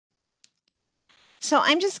So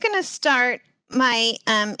I'm just going to start my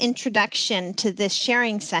introduction to this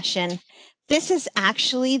sharing session. This is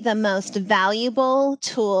actually the most valuable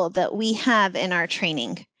tool that we have in our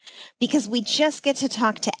training because we just get to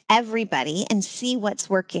talk to everybody and see what's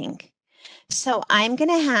working. So I'm going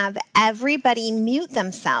to have everybody mute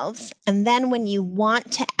themselves. And then when you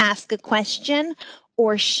want to ask a question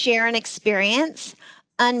or share an experience,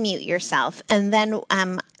 unmute yourself. And then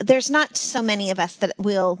there's not so many of us that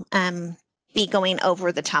will be going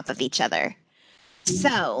over the top of each other.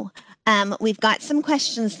 So we've got some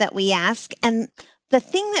questions that we ask. And the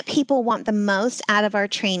thing that people want the most out of our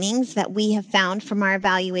trainings that we have found from our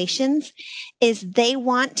evaluations is they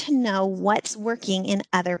want to know what's working in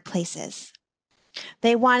other places.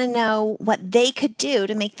 They want to know what they could do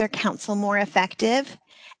to make their council more effective.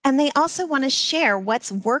 And they also want to share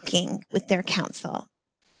what's working with their council.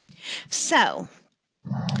 So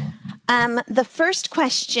the first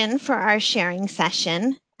question for our sharing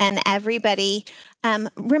session, and everybody,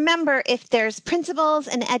 remember, if there's principals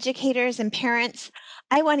and educators and parents,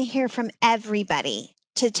 I want to hear from everybody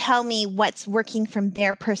to tell me what's working from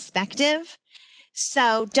their perspective.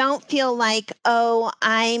 So don't feel like, oh,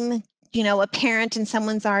 I'm a parent and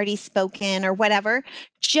someone's already spoken or whatever.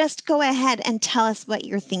 Just go ahead and tell us what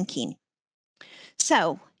you're thinking.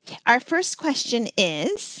 So our first question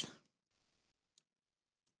is,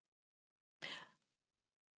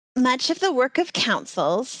 much of the work of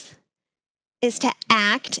councils is to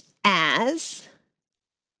act as,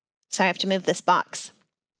 sorry, I have to move this box.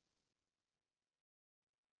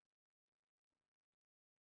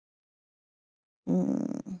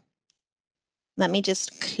 Let me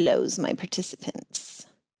just close my participants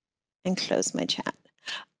and close my chat.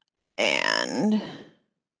 And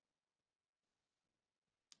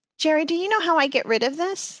Jerry, do you know how I get rid of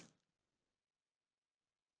this?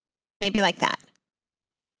 Maybe like that.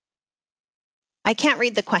 I can't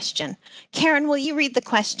read the question. Karen, will you read the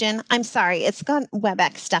question? I'm sorry, it's got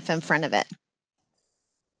WebEx stuff in front of it.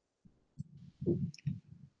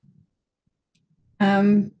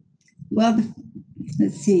 Well,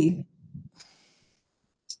 let's see.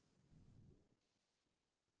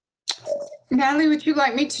 Natalie, would you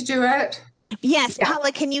like me to do it? Yes, yeah.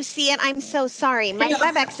 Paula, can you see it? I'm so sorry. My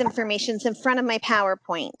WebEx information's in front of my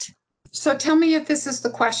PowerPoint. So tell me if this is the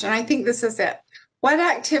question. I think this is it. What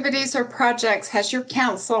activities or projects has your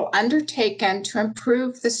council undertaken to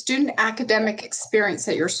improve the student academic experience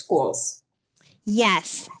at your schools?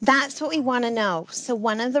 Yes, that's what we want to know. So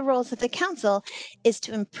one of the roles of the council is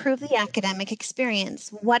to improve the academic experience.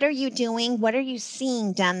 What are you doing? What are you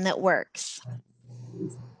seeing done that works?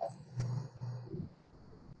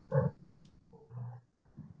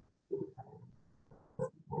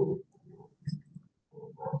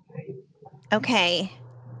 Okay.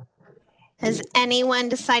 Has anyone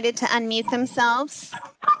decided to unmute themselves?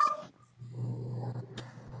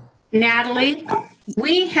 Natalie,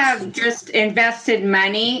 we have just invested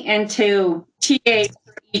money into TAs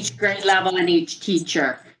for each grade level and each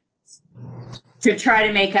teacher to try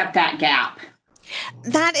to make up that gap.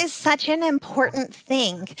 That is such an important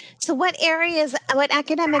thing. So what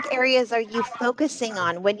academic areas are you focusing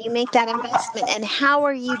on when you make that investment, and how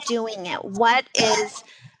are you doing it? What is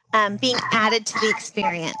being added to the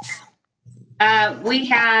experience? We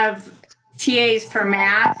have TAs for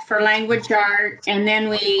math, for language art, and then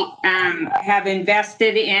we have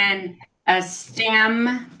invested in a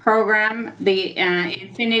STEM program, the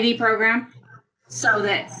Infinity program, so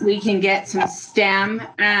that we can get some STEM.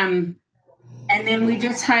 And then we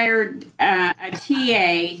just hired a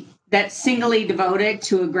TA that's singly devoted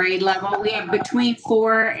to a grade level. We have between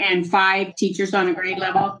 4 and 5 teachers on a grade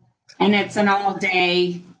level, and it's an all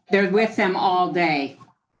day. They're with them all day,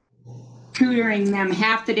 tutoring them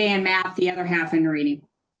half the day in math, the other half in reading.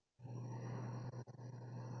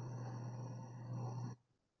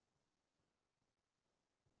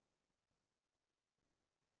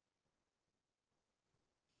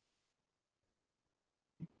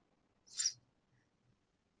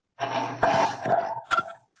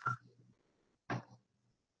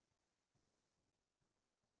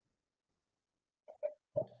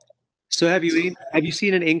 So have you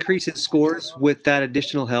seen an increase in scores with that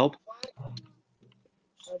additional help?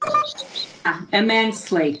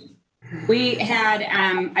 Immensely. We had,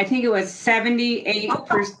 I think it was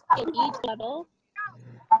 78% at each level.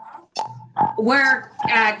 We're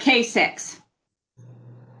K6.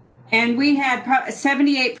 And we had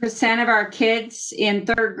 78% of our kids in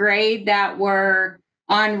 3rd grade that were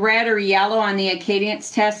on red or yellow on the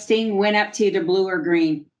Acadience testing went up to either blue or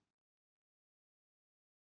green.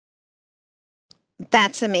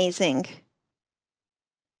 That's amazing.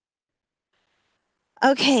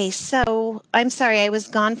 Okay, so I'm sorry, I was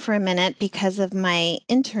gone for a minute because of my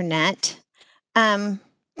internet. Donna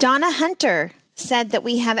Hunter said that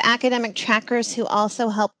we have academic trackers who also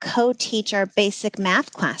help co-teach our basic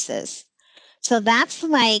math classes. So that's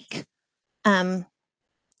like a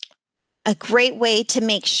great way to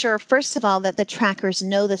make sure, first of all, that the trackers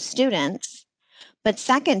know the students, but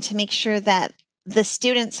second, to make sure that the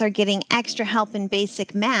students are getting extra help in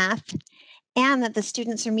basic math and that the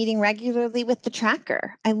students are meeting regularly with the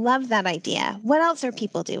tracker. I love that idea. What else are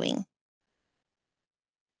people doing?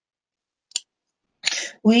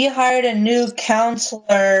 We hired a new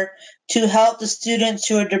counselor to help the students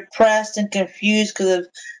who are depressed and confused because of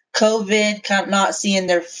COVID, not seeing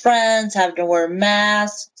their friends, having to wear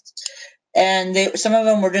masks, and some of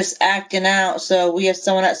them were just acting out. So we have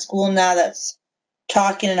someone at school now that's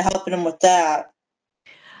talking and helping them with that.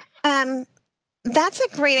 That's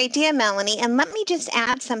a great idea, Melanie. And let me just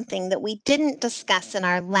add something that we didn't discuss in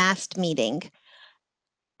our last meeting.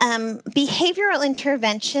 Behavioral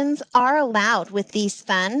interventions are allowed with these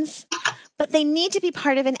funds, but they need to be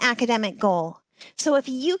part of an academic goal. So if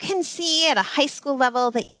you can see at a high school level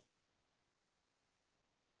that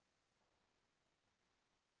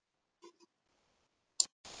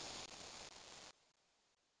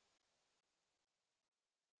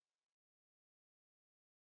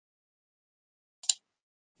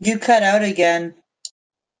You cut out again.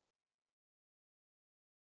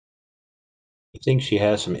 I think she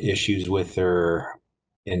has some issues with her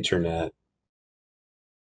internet.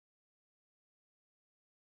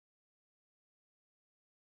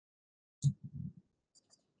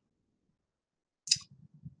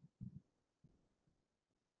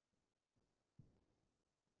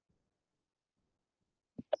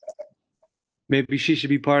 Maybe she should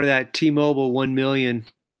be part of that T-Mobile 1 million.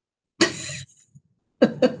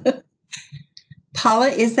 Paula,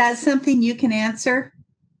 is that something you can answer?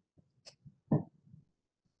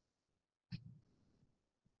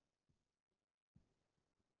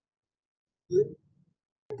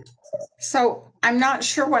 So I'm not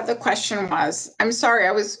sure what the question was. I'm sorry,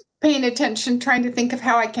 I was paying attention, trying to think of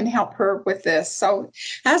how I can help her with this. So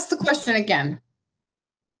ask the question again.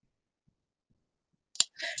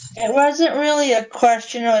 It wasn't really a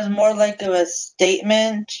question, it was more like of a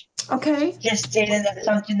statement. Okay. Just stating that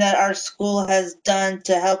something that our school has done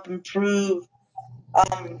to help improve.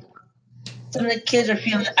 Some of the kids are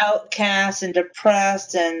feeling outcast and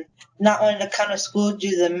depressed and not wanting to come to school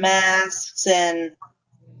due to the masks, and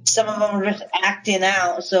some of them are just acting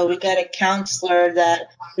out. So we got a counselor that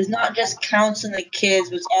is not just counseling the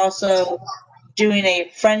kids, but also doing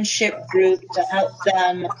a friendship group to help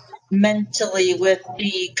them mentally with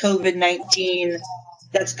the COVID-19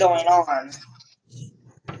 that's going on.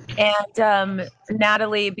 And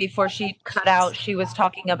Natalie, before she cut out, she was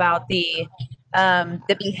talking about the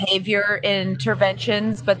behavior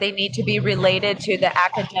interventions, but they need to be related to the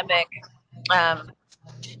academic.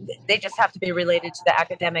 They just have to be related to the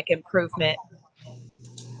academic improvement.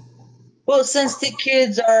 Well, since the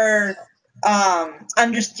kids are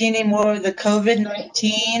understanding more of the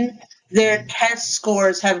COVID-19, their test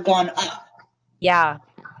scores have gone up. Yeah.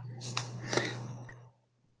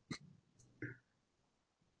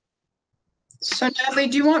 So Natalie,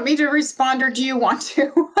 do you want me to respond or do you want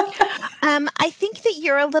to? I think that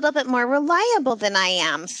you're a little bit more reliable than I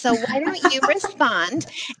am. So why don't you respond?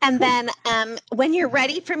 And then when you're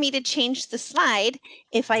ready for me to change the slide,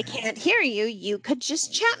 if I can't hear you, you could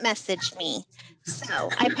just chat message me. So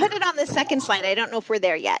I put it on the second slide. I don't know if we're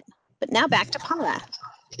there yet, but now back to Paula.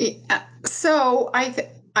 So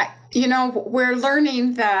we're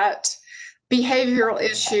learning that behavioral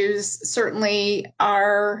issues certainly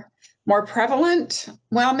are more prevalent.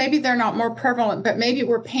 Well, maybe they're not more prevalent, but maybe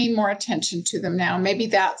we're paying more attention to them now. Maybe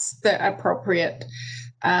that's the appropriate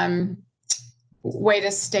way to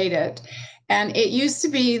state it. And it used to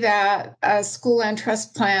be that school and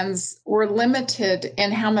trust plans were limited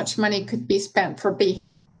in how much money could be spent for behavior.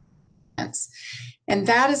 And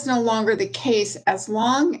that is no longer the case as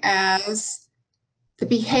long as the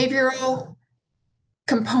behavioral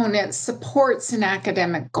component supports an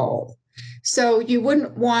academic goal. So you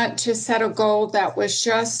wouldn't want to set a goal that was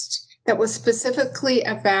specifically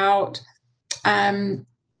about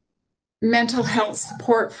mental health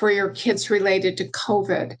support for your kids related to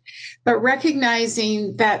COVID, but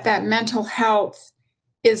recognizing that mental health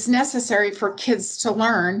is necessary for kids to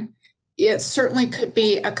learn. It certainly could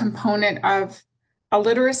be a component of a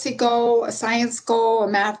literacy goal, a science goal, a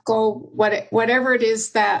math goal, whatever it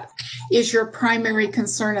is that is your primary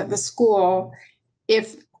concern at the school.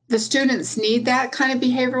 If the students need that kind of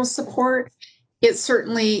behavioral support, it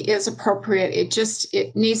certainly is appropriate.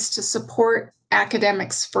 It needs to support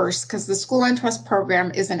academics first, because the school interest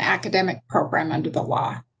program is an academic program under the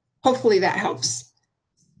law. Hopefully that helps.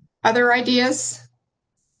 Other ideas?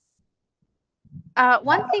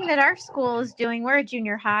 One thing that our school is doing, we're a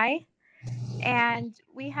junior high, and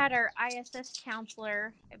we had our ISS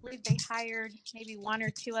counselor. I believe they hired maybe one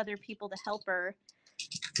or two other people to help her,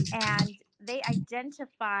 and they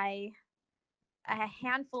identify a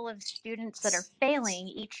handful of students that are failing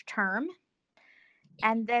each term,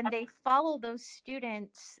 and then they follow those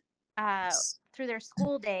students through their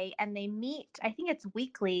school day, and they meet, I think it's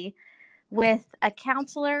weekly, with a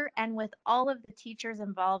counselor and with all of the teachers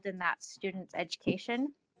involved in that student's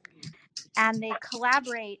education. And they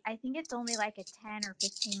collaborate. I think it's only like a 10 or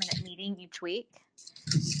 15-minute meeting each week.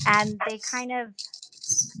 And they kind of,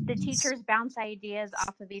 the teachers bounce ideas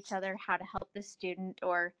off of each other, how to help the student,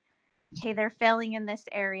 or hey, they're failing in this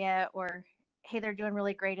area, or hey, they're doing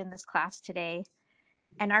really great in this class today.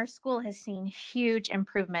 And our school has seen huge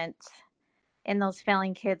improvements in those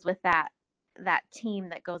failing kids with that team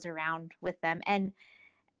that goes around with them. And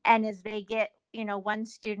as they get, one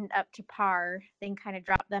student up to par, then kind of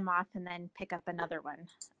drop them off and then pick up another one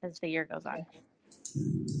as the year goes on.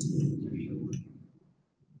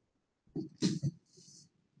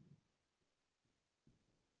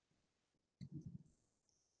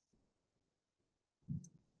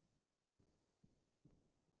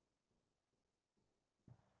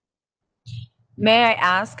 May I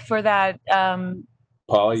ask for that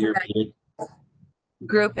Paula, you're muted.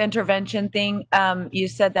 group intervention thing? You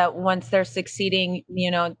said that once they're succeeding,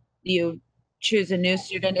 you choose a new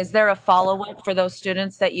student. Is there a follow-up for those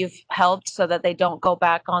students that you've helped so that they don't go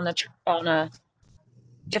back on a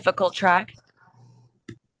difficult track?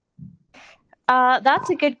 That's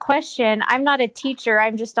a good question. I'm not a teacher.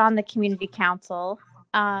 I'm just on the community council.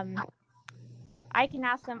 I can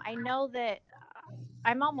ask them. I know that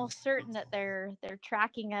I'm almost certain that they're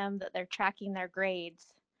tracking them, that they're tracking their grades.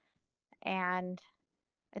 And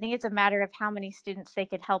I think it's a matter of how many students they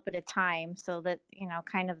could help at a time, so that,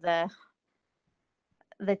 kind of the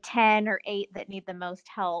 10 or 8 that need the most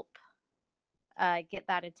help get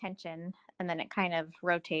that attention, and then it kind of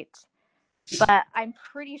rotates. But I'm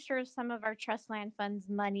pretty sure some of our trust land funds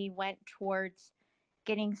money went towards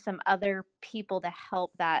getting some other people to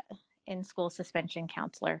help that in-school suspension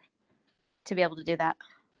counselor to be able to do that.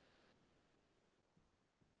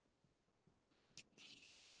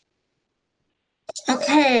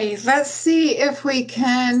 Okay, let's see if we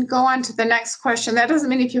can go on to the next question. That doesn't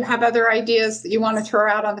mean if you have other ideas that you want to throw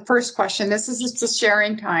out on the first question. This is just a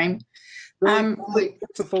sharing time. Really quick,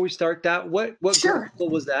 before we start that, what Sure.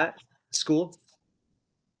 grade was that school?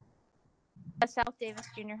 South Davis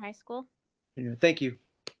Junior High School. Yeah, thank you.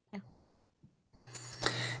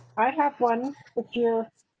 I have one if you're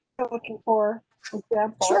looking for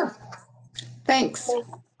example. Sure. Thanks.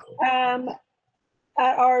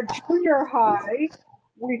 At our junior high,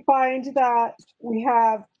 we find that we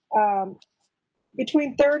have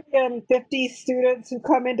between 30 and 50 students who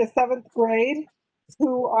come into 7th grade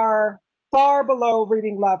who are far below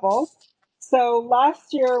reading level. So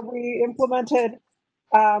last year we implemented,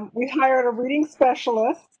 we hired a reading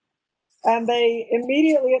specialist, and they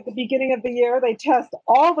immediately at the beginning of the year, they test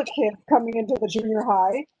all the kids coming into the junior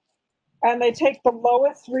high, and they take the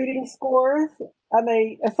lowest reading scores and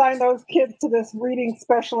they assign those kids to this reading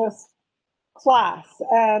specialist class.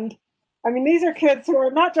 And I mean, these are kids who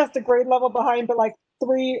are not just a grade level behind, but like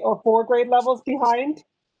 3 or 4 grade levels behind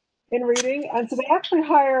in reading. And so they actually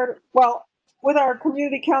hired, well, with our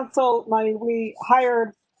community council money, we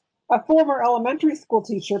hired a former elementary school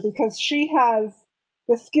teacher because she has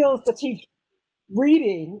the skills to teach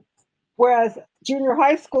reading, whereas junior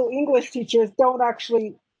high school English teachers don't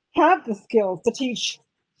actually have the skills to teach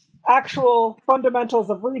actual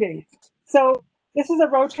fundamentals of reading. So this is a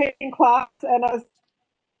rotating class, and as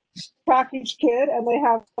track each kid, and they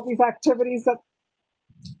have these activities that,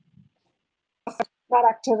 not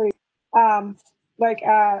activities, like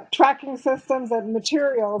tracking systems and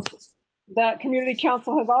materials that community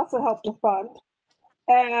council has also helped to fund.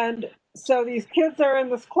 And so these kids are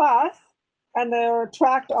in this class, and they're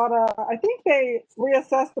tracked on I think they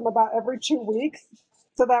reassess them about every 2 weeks,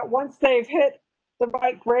 so that once they've hit the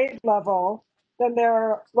right grade level, then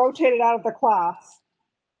they're rotated out of the class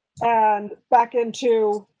and back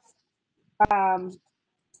into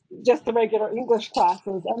just the regular English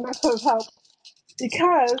classes. And this has helped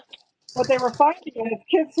because what they were finding is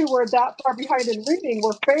kids who were that far behind in reading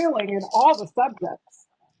were failing in all the subjects.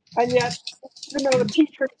 And yet, even though the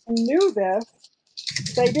teachers knew this,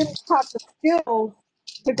 they didn't have the skills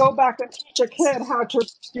to go back and teach a kid how to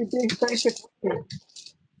do basic reading.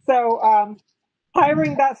 So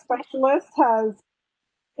hiring that specialist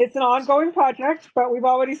it's an ongoing project, but we've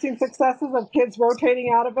already seen successes of kids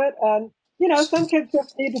rotating out of it. And, some kids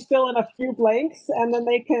just need to fill in a few blanks and then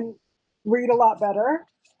they can read a lot better.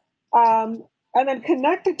 And then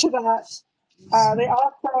connected to that,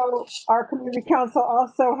 our community council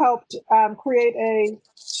also helped create a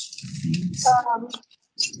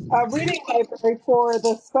reading library for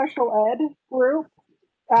the special ed group.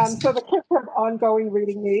 So the kids have ongoing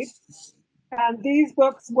reading needs. And these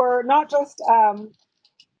books were not just,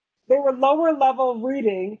 they were lower level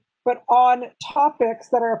reading, but on topics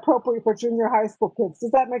that are appropriate for junior high school kids.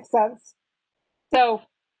 Does that make sense? So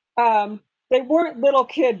they weren't little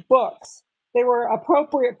kid books. They were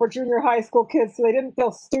appropriate for junior high school kids, so they didn't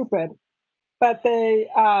feel stupid, but they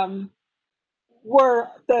were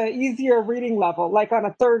the easier reading level, like on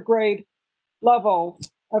a third grade level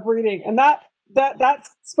of reading. And that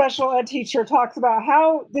special ed teacher talks about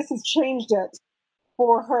how this has changed it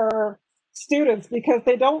for her students because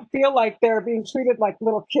they don't feel like they're being treated like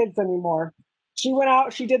little kids anymore. She went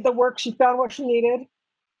out, she did the work, she found what she needed.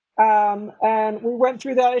 And we went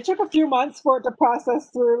through that. It took a few months for it to process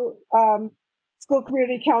through school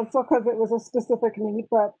community council because it was a specific need,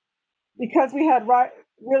 but because we had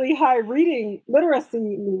really high reading literacy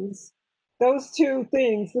needs, those two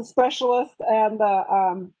things, the specialist and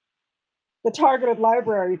the targeted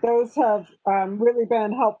library, those have really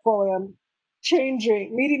been helpful in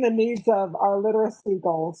meeting the needs of our literacy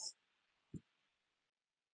goals.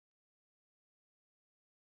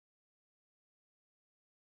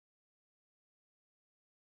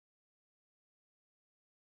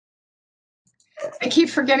 I keep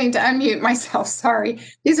forgetting to unmute myself. Sorry.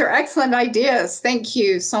 These are excellent ideas. Thank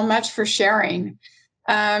you so much for sharing.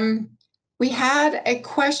 We had a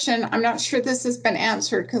question. I'm not sure this has been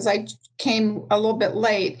answered because I came a little bit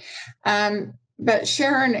late. But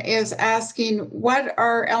Sharon is asking, what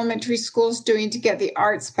are elementary schools doing to get the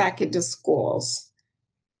arts back into schools?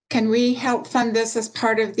 Can we help fund this as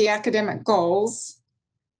part of the academic goals?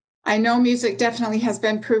 I know music definitely has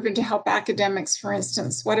been proven to help academics, for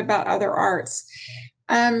instance. What about other arts?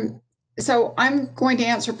 So I'm going to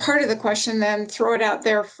answer part of the question, then throw it out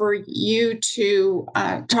there for you to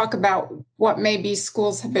talk about what maybe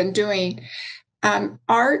schools have been doing.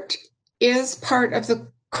 Art is part of the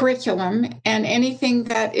curriculum, and anything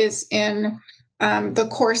that is in the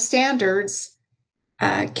core standards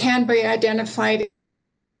can be identified as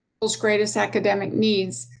schools' greatest academic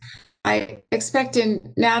needs. I expect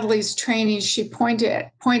in Natalie's training, she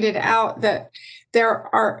pointed out that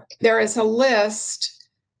there is a list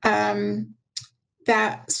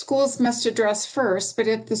that schools must address first, but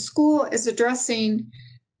if the school is addressing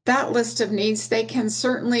that list of needs, they can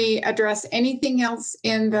certainly address anything else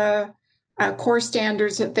in the core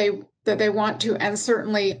standards that they want to, and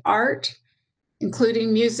certainly art,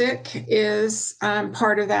 including music, is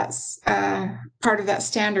part of that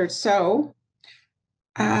standard. So.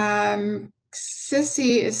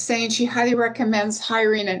 Sissy is saying she highly recommends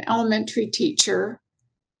hiring an elementary teacher.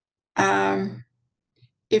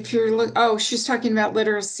 If you're she's talking about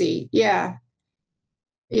literacy. Yeah.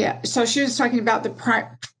 So she was talking about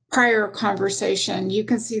the prior conversation. You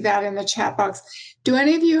can see that in the chat box. Do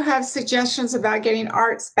any of you have suggestions about getting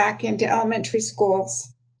arts back into elementary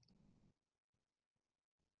schools?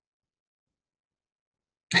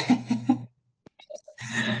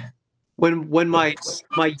 When my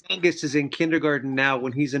youngest is in kindergarten now,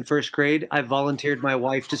 when he's in first grade, I volunteered my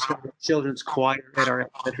wife to start a children's choir at our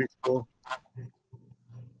elementary school.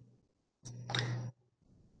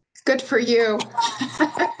 Good for you.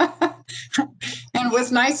 And it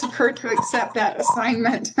was nice of her to accept that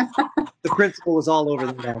assignment. The principal was all over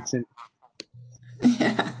the action.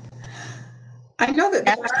 Yeah. I know that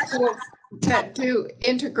there are schools that do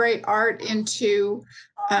integrate art into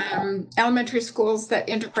elementary schools that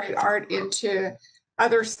integrate art into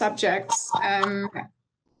other subjects.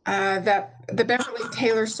 That the Beverly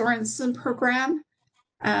Taylor Sorensen program,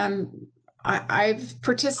 I've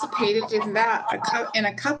participated in that in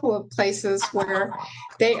a couple of places where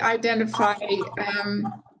they identify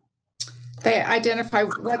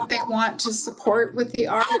what they want to support with the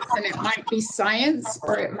arts, and it might be science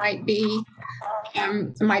or it might be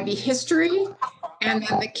history, and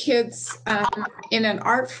then the kids in an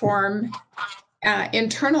art form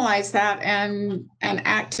internalize that and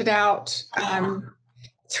act it out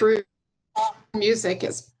through music.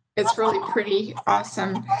 It's really pretty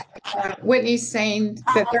awesome. Whitney's saying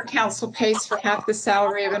that their council pays for half the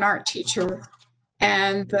salary of an art teacher,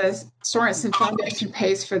 and the Sorensen Foundation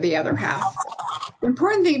pays for the other half. The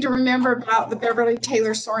important thing to remember about the Beverly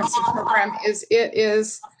Taylor Sorensen program is it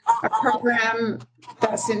is a program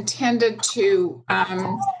that's intended to,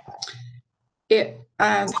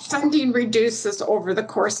 funding reduces over the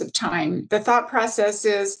course of time. The thought process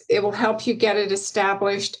is it will help you get it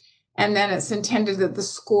established, and then it's intended that the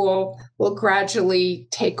school will gradually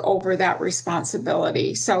take over that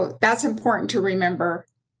responsibility. So that's important to remember.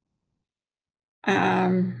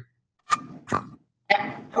 At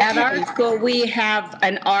our school, we have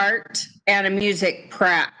an art and a music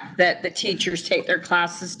prep that the teachers take their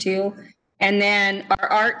classes to. And then our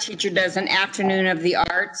art teacher does an afternoon of the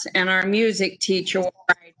arts, and our music teacher will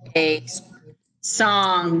write a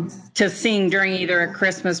song to sing during either a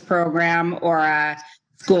Christmas program or a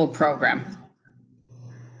school program.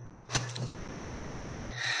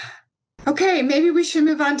 Okay, maybe we should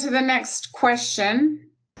move on to the next question,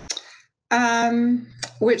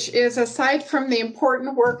 which is, aside from the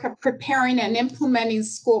important work of preparing and implementing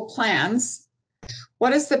school plans,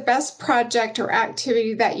 what is the best project or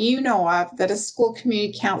activity that you know of that a school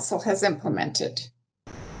community council has implemented?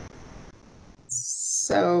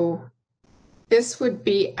 So this would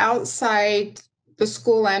be outside the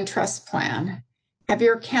school land trust plan. Have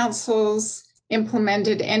your councils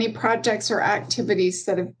implemented any projects or activities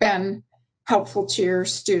that have been helpful to your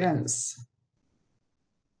students?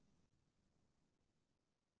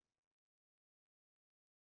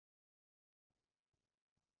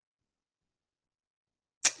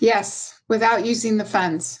 Yes, without using the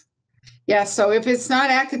funds. Yes, so if it's not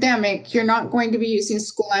academic, you're not going to be using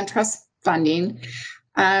school land trust funding.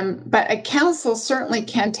 But a council certainly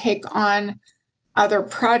can take on other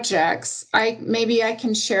projects. Maybe I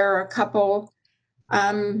can share a couple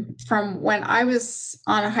from when I was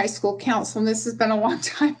on a high school council, and this has been a long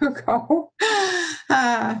time ago.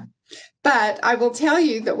 But I will tell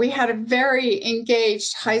you that we had a very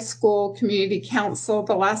engaged high school community council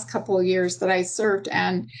the last couple of years that I served,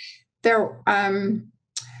 and there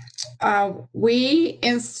we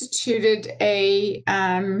instituted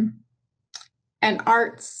an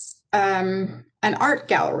art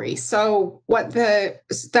gallery. So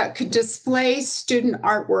that could display student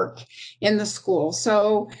artwork in the school.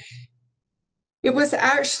 So it was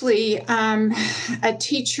actually a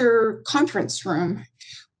teacher conference room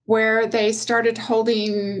where they started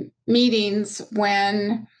holding meetings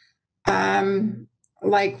when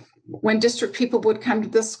when district people would come to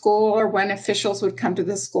the school or when officials would come to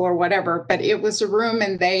the school or whatever. But it was a room,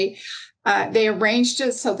 and they arranged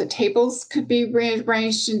it so the tables could be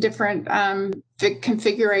rearranged in different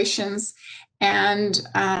configurations, and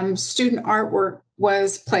student artwork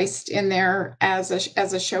was placed in there as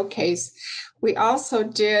a showcase. We also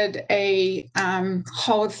did a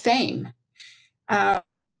Hall of Fame.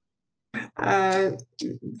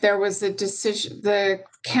 There was a decision, the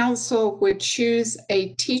council would choose a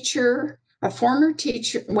teacher, a former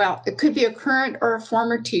teacher, well, it could be a current or a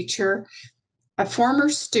former teacher, a former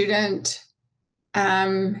student,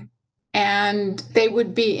 and they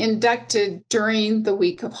would be inducted during the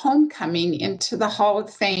week of homecoming into the Hall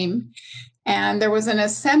of Fame. And there was an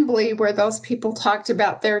assembly where those people talked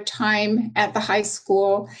about their time at the high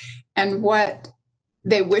school and what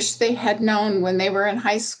they wish they had known when they were in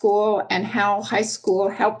high school, and how high school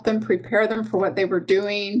helped them prepare them for what they were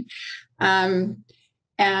doing. And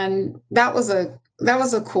that was a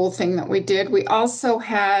cool thing that we did. We also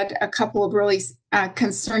had a couple of really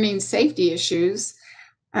concerning safety issues.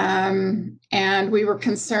 And we were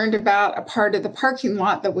concerned about a part of the parking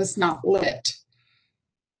lot that was not lit.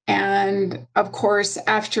 And of course,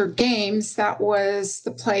 after games, that was the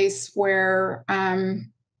place where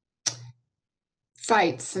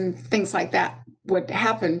fights and things like that would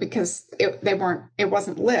happen because it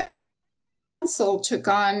wasn't lit. Also took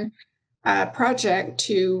on a project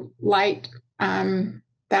to light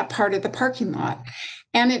that part of the parking lot.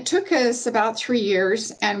 And it took us about 3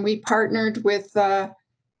 years, and we partnered with the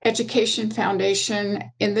Education Foundation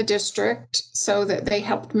in the district so that they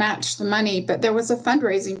helped match the money. But there was a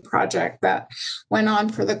fundraising project that went on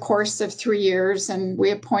for the course of 3 years, and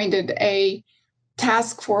we appointed a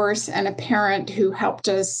task force and a parent who helped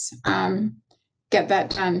us get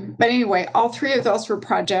that done. But anyway, all 3 of those were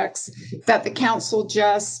projects that the council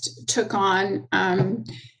just took on,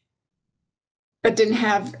 but didn't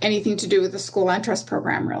have anything to do with the school land trust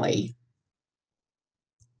program, really.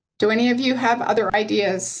 Do any of you have other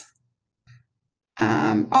ideas?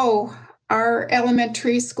 Our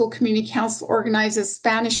elementary school community council organizes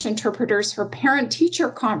Spanish interpreters for parent-teacher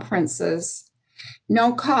conferences.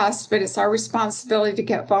 No cost, but it's our responsibility to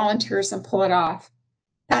get volunteers and pull it off.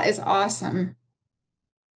 That is awesome.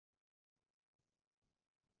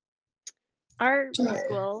 Our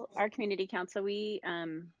school, our community council, we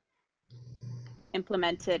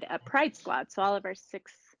implemented a Pride Squad. So all of our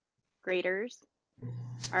 6th graders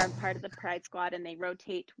are part of the Pride Squad, and they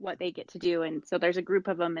rotate what they get to do. And so there's a group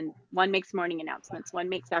of them, and one makes morning announcements, one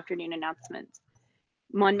makes afternoon announcements,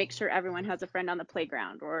 one makes sure everyone has a friend on the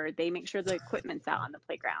playground, or they make sure the equipment's out on the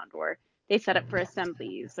playground, or they set up for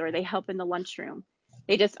assemblies, or they help in the lunchroom.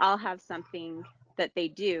 They just all have something that they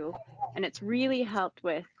do, and it's really helped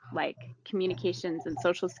with like communications and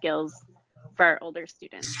social skills for our older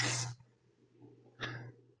students.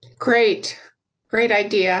 Great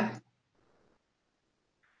idea.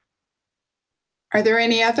 Are there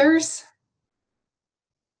any others?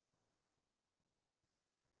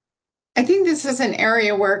 I think this is an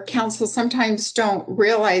area where council sometimes don't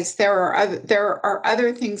realize there are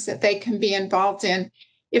other things that they can be involved in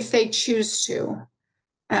if they choose to.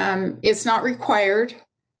 It's not required,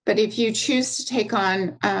 but if you choose to take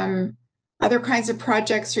on other kinds of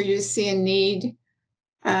projects or you see a need,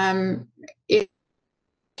 it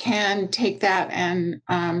can take that and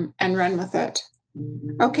run with it.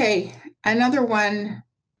 Okay, another one.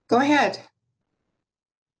 Go ahead.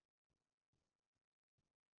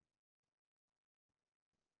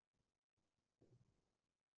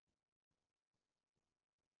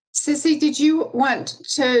 Sissy, did you want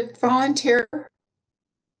to volunteer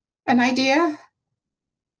an idea?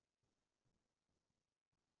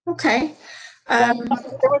 Okay.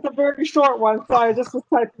 It was a very short one, so I just was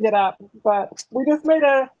typing it up. But we just made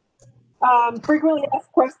a frequently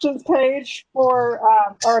asked questions page for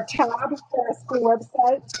our tab for our school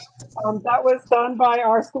website. That was done by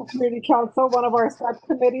our school community council. One of our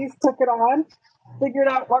subcommittees took it on, figured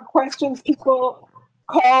out what questions people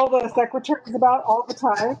call the secretaries about all the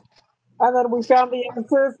time. And then we found the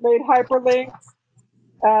answers, made hyperlinks,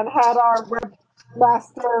 and had our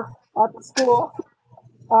webmaster at the school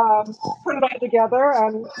put it all together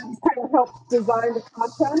and kind of helped design the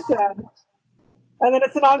content. And then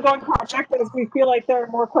it's an ongoing project as we feel like there are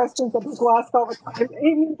more questions that people ask all the time.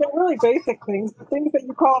 Even they're really basic things, the things that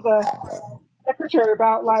you call the secretary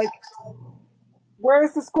about, like,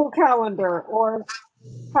 where's the school calendar? Or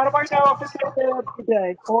how do I know if it's availability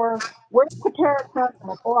day? Or where's the parent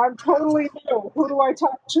handbook? Or I'm totally new. Who do I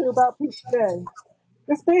talk to about PTA?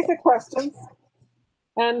 Just basic questions.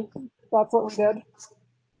 And that's what we did.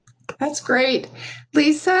 That's great.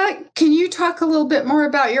 Lisa, can you talk a little bit more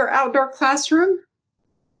about your outdoor classroom?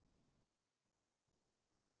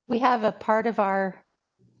 We have a part of our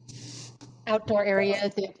outdoor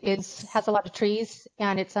area that has a lot of trees,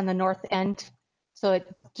 and it's on the north end. So it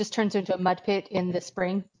just turns into a mud pit in the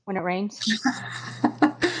spring when it rains.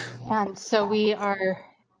 And so we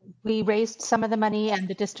raised some of the money, and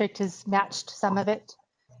the district has matched some of it.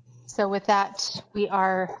 So with that, we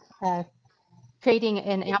are creating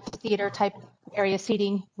an amphitheater type area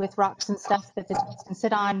seating with rocks and stuff that the kids can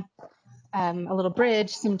sit on, a little bridge,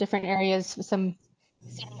 some different areas, some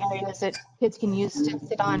seating areas that kids can use to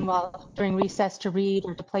sit on while during recess to read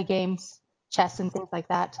or to play games, chess and things like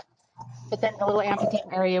that. But then a little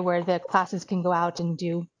amphitheater area where the classes can go out and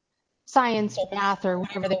do science or math or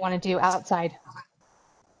whatever they want to do outside.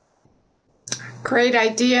 Great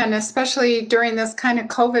idea, and especially during this kind of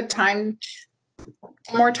COVID time,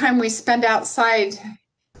 the more time we spend outside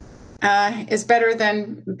is better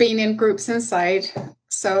than being in groups inside.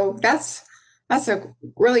 So that's a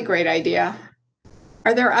really great idea.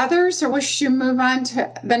 Are there others, or we should move on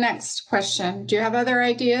to the next question? Do you have other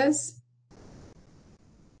ideas?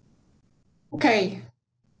 Okay.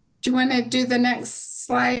 Do you want to do the next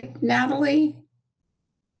slide, Natalie?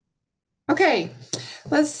 Okay,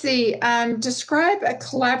 let's see. Describe a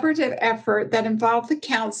collaborative effort that involved the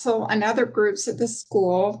council and other groups at the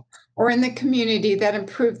school or in the community that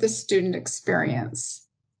improved the student experience.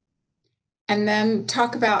 And then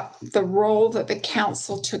talk about the role that the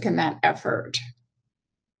council took in that effort.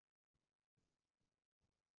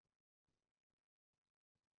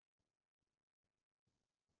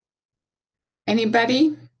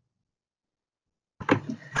 Anybody?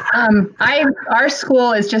 Our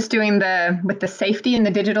school is just doing with the safety and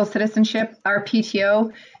the digital citizenship. Our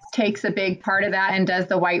PTO takes a big part of that and does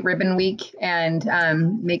the White Ribbon Week and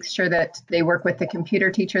makes sure that they work with the computer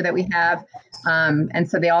teacher that we have. And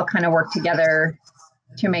so they all kind of work together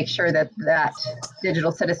to make sure that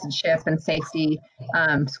digital citizenship and safety,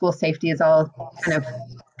 school safety is all kind of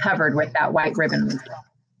covered with that White Ribbon Week.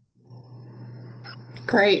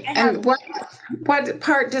 Great. And what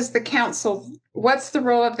part does the council, what's the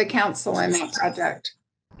role of the council in that project?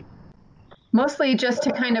 Mostly just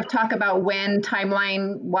to kind of talk about when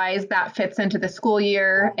timeline wise that fits into the school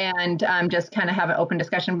year and just kind of have an open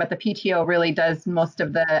discussion. But the PTO really does most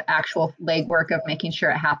of the actual legwork of making sure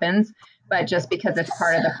it happens. But just because it's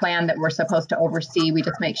part of the plan that we're supposed to oversee, we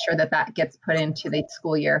just make sure that that gets put into the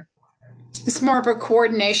school year. It's more of a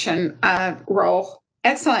coordination role.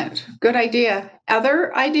 Excellent. Good idea.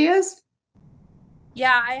 Other ideas?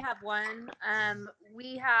 Yeah, I have one.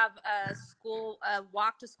 We have a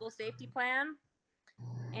walk to school safety plan,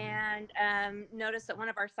 and noticed that one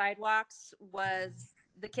of our sidewalks was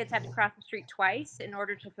the kids had to cross the street twice in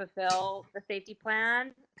order to fulfill the safety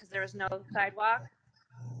plan because there was no sidewalk.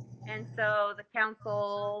 And so the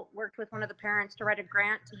council worked with one of the parents to write a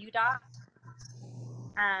grant to UDOT,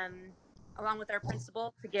 along with our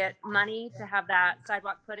principal, to get money to have that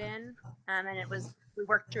sidewalk put in. And we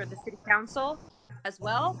worked through the city council as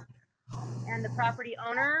well, and the property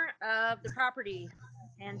owner of the property.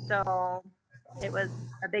 And so it was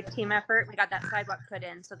a big team effort. We got that sidewalk put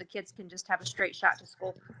in so the kids can just have a straight shot to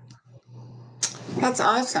school. That's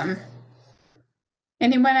awesome.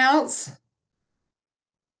 Anyone else?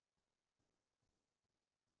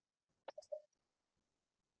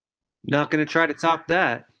 Not going to try to top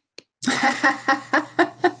that.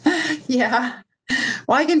 Yeah.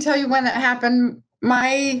 Well, I can tell you when that happened.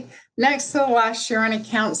 My next to the last year on a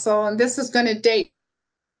council, and this is going to date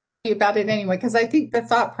you about it anyway, because I think the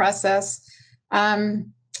thought process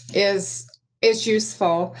is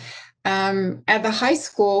useful. At the high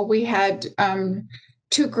school, we had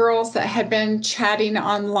two girls that had been chatting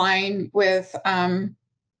online with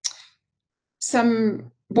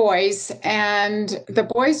some boys, and the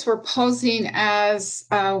boys were posing as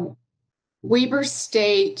Weber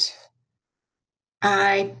State,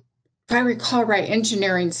 if I recall right,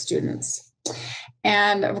 engineering students.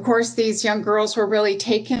 And of course, these young girls were really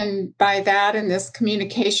taken by that, and this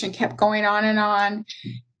communication kept going on and on.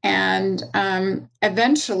 And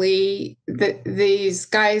eventually, these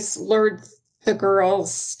guys lured the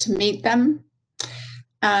girls to meet them,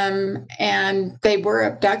 and they were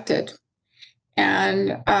abducted,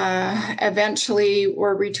 and eventually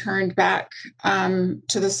were returned back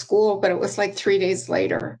to the school, but it was like 3 days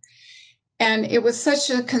later. And it was such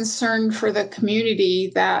a concern for the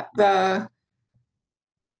community that the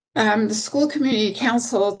school community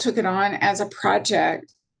council took it on as a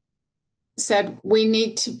project, said we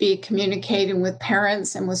need to be communicating with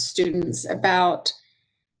parents and with students about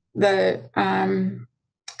the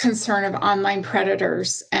concern of online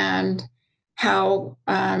predators and how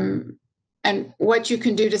and what you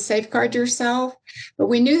can do to safeguard yourself. But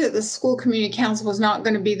we knew that the school community council was not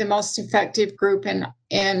going to be the most effective group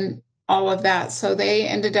in all of that. So they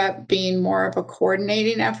ended up being more of a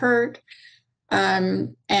coordinating effort,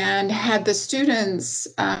 and had the students,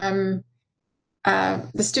 the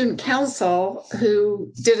student council,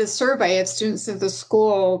 who did a survey of students of the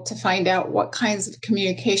school to find out what kinds of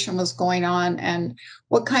communication was going on and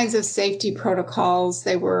what kinds of safety protocols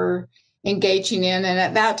they were engaging in. And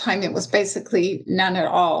at that time, it was basically none at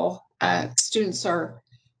all. Students are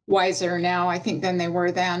wiser now, I think, than they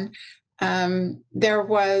were then. There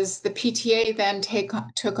was the PTA then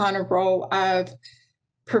took on a role of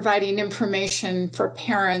providing information for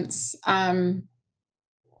parents, and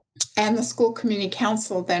the school community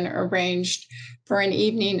council then arranged for an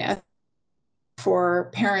evening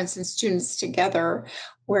for parents and students together,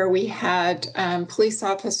 where we had police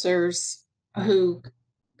officers who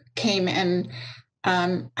came, and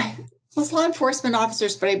was law enforcement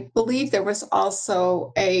officers, but I believe there was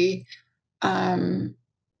also a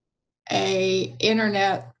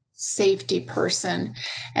internet safety person,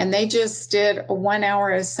 and they just did a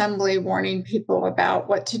 1-hour assembly warning people about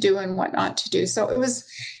what to do and what not to do. So it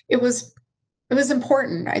was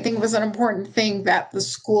important. I think it was an important thing that the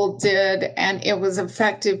school did, and it was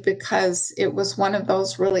effective because it was one of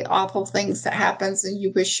those really awful things that happens and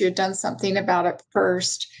you wish you had done something about it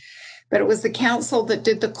first. But it was the council that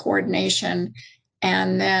did the coordination,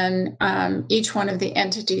 and then each one of the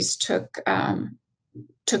entities took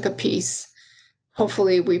a piece.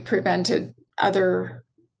 Hopefully we prevented other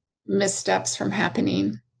missteps from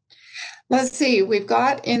happening. Let's see, we've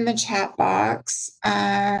got in the chat box,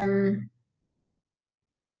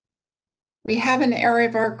 we have an area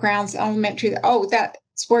of our grounds elementary. Oh,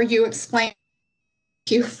 that's where you explained.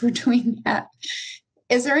 Thank you for doing that.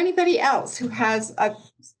 Is there anybody else who has a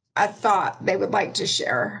thought they would like to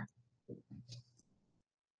share?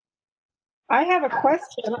 I have a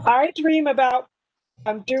question. I dream about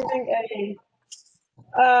doing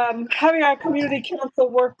having our community council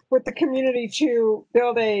work with the community to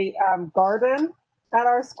build a garden at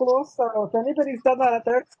our school. So if anybody's done that at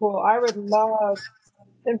their school, I would love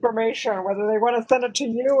information, whether they want to send it to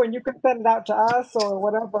you and you can send it out to us or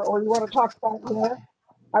whatever, or you want to talk about it.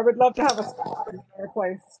 I would love to have a garden in our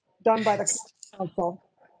place done by the council.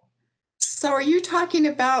 So are you talking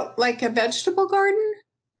about like a vegetable garden?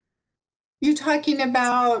 You talking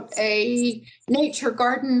about a nature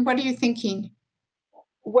garden? What are you thinking?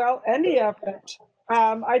 Well, any of it.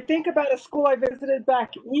 I think about a school I visited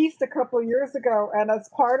back east a couple of years ago, and as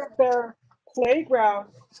part of their playground,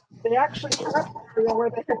 they actually had an area where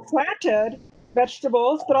they had planted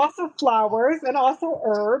vegetables, but also flowers and also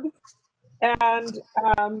herbs. And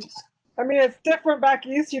I mean, it's different back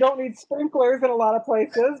east. You don't need sprinklers in a lot of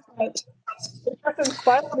places, but it just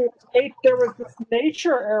inspired me. There was this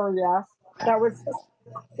nature area that was just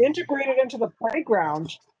integrated into the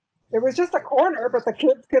playground. It was just a corner, but the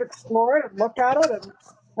kids could explore it and look at it.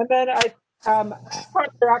 And then as part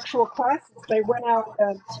of their actual classes, they went out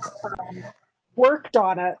and worked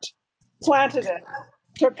on it, planted it,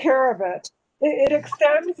 took care of it. It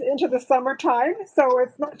extends into the summertime, so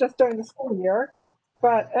it's not just during the school year.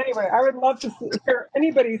 But anyway, I would love to hear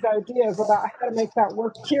anybody's ideas about how to make that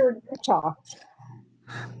work here in Utah.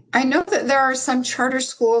 I know that there are some charter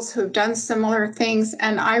schools who've done similar things,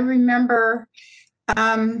 and I remember,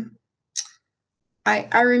 I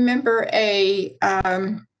remember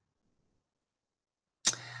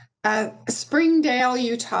Springdale,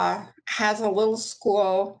 Utah has a little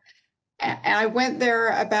school, and I went there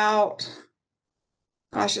about,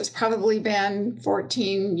 gosh, it's probably been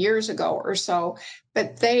 14 years ago or so,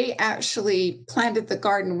 but they actually planted the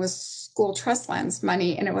garden with school trust lands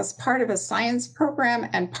money, and it was part of a science program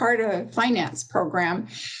and part of a finance program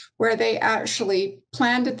where they actually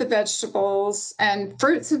planted the vegetables and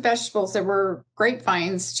fruits and vegetables. There were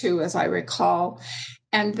grapevines too, as I recall.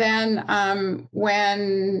 And then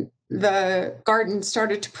when the garden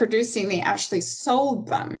started producing, they actually sold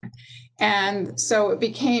them. And so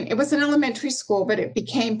it was an elementary school, but it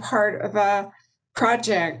became part of a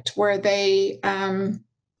project where they,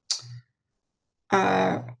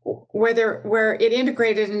 where it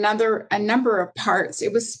integrated a number of parts.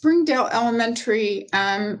 It was Springdale Elementary.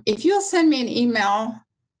 If you'll send me an email,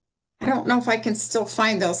 I don't know if I can still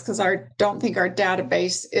find those because I don't think our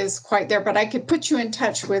database is quite there, but I could put you in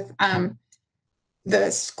touch with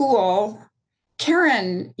the school.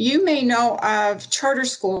 Karen, you may know of charter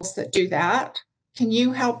schools that do that. Can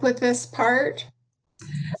you help with this part?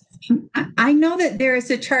 I know that there is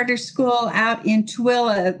a charter school out in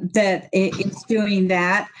Tooele that is doing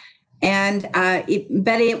that. And I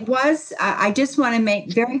just want to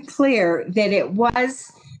make very clear that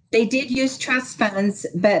they did use trust funds,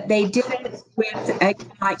 but they did it with,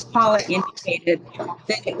 like Paula indicated,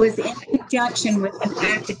 that it was in conjunction with an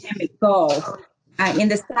academic goal. In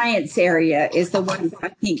the science area is the one I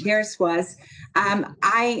think theirs was.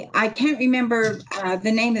 I can't remember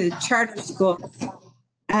the name of the charter school,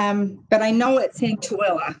 but I know it's in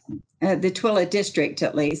Tooele, the Tooele district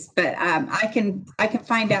at least. But I can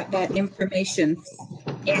find out that information.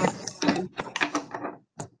 And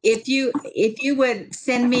if you would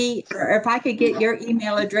send me, or if I could get your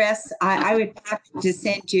email address, I would have to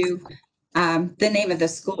send you the name of the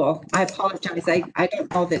school. I apologize. I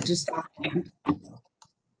don't know that just offhand.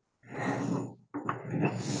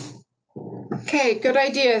 Okay, good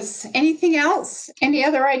ideas. Anything else? Any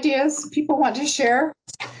other ideas people want to share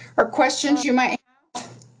or questions you might have?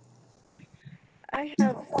 I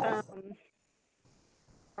have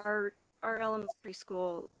our elementary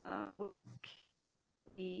school.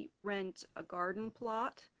 We rent a garden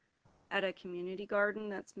plot at a community garden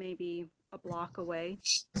that's maybe a block away.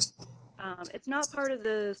 It's not part of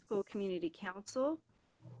the school community council,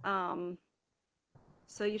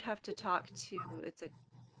 so you'd have to talk to.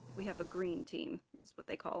 We have a green team, is what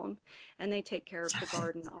they call them, and they take care of the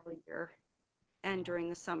garden all year and during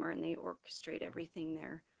the summer, and they orchestrate everything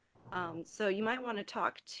there. So you might want to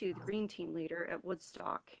talk to the green team leader at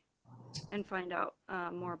Woodstock and find out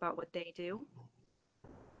more about what they do,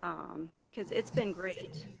 because it's been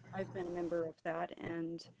great. I've been a member of that,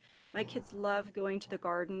 and my kids love going to the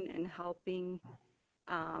garden and helping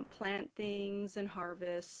plant things and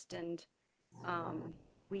harvest and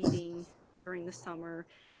weeding during the summer.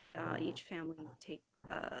 Each family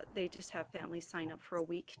they just have families sign up for a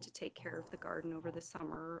week to take care of the garden over the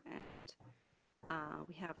summer, and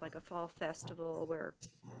we have like a fall festival where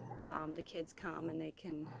the kids come and they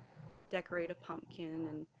can decorate a pumpkin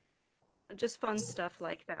and just fun stuff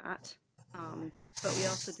like that. But we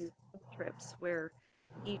also do trips where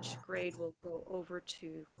each grade will go over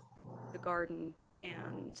to the garden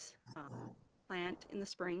and plant in the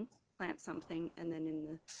spring, plant something, and then in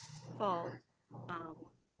the fall,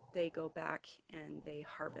 they go back and they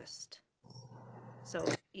harvest. So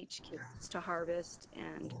each kid gets to harvest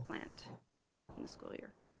and plant in the school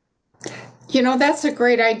year. You know, that's a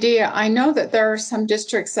great idea. I know that there are some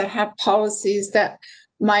districts that have policies that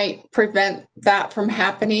might prevent that from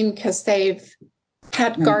happening because they've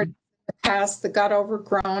had gardens in the outcast that got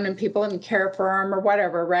overgrown and people didn't care for them or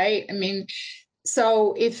whatever, right? I mean,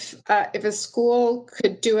 so if a school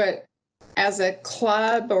could do it as a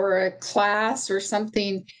club or a class or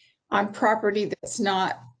something on property that's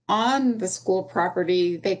not on the school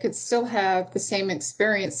property, they could still have the same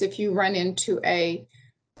experience if you run into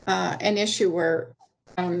an issue where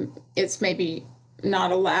it's maybe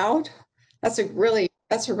not allowed. That's a really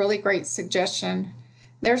great suggestion.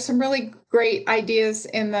 There's some really great ideas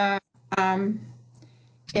in the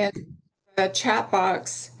chat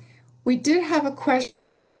box. We did have a question.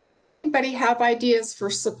 Anybody have ideas for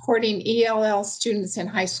supporting ELL students in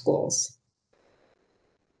high schools?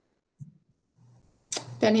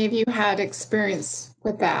 If any of you had experience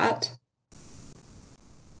with that?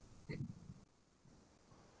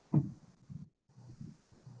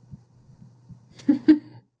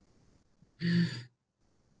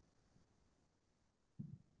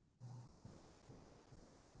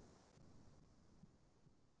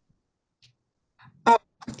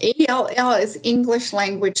 ELL is English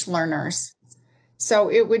language learners. So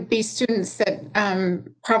it would be students that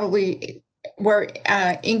probably where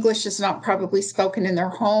English is not probably spoken in their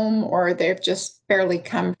home, or they've just barely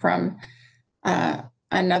come from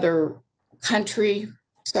another country.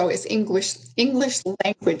 So it's English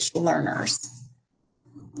language learners.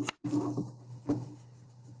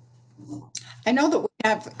 I know that we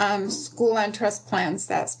have school and trust plans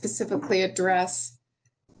that specifically address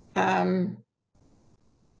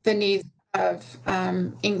the needs of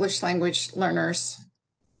English language learners.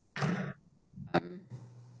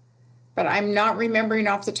 But I'm not remembering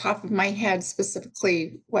off the top of my head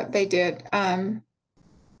specifically what they did.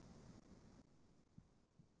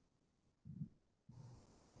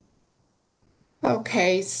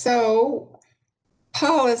 Okay, so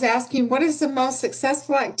Paul is asking, what is the most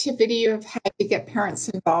successful activity you have had to get parents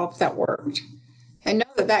involved that worked? I know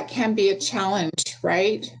that that can be a challenge,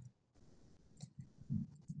 right?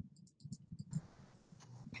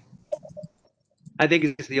 I think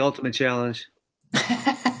it's the ultimate challenge.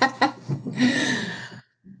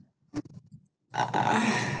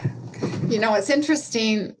 You know, it's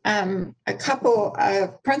interesting. A couple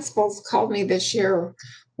of principals called me this year,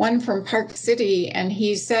 one from Park City, and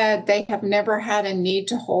he said they have never had a need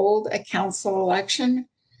to hold a council election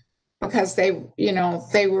because they, you know,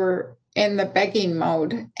 they were in the begging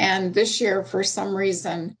mode. And this year, for some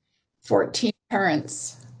reason, 14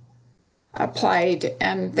 parents applied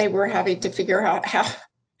and they were having to figure out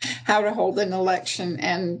how to hold an election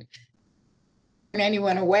and turn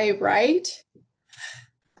anyone away, right?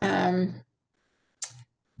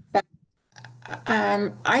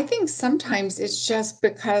 I think sometimes it's just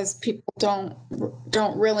because people don't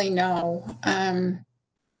really know.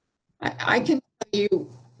 I can tell you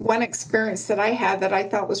one experience that I had that I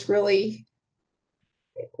thought was really,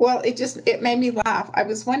 well, it made me laugh. I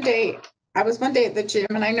was one day at the gym,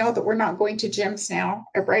 and I know that we're not going to gyms now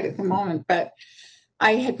right at the moment, but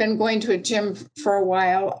I had been going to a gym for a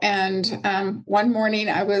while, and one morning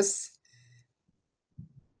I was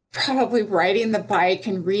probably riding the bike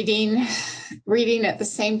and reading at the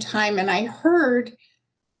same time, and I heard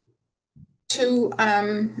two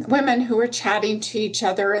women who were chatting to each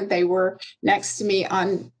other, and they were next to me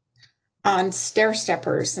on stair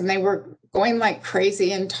steppers, and they were going like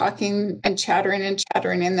crazy and talking and chattering, and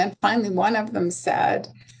then finally one of them said,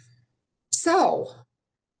 "So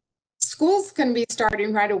school's going to be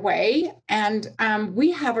starting right away, and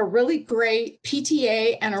we have a really great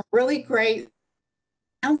PTA and a really great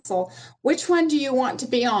council. Which one do you want to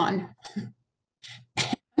be on?"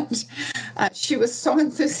 And, she was so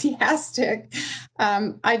enthusiastic. I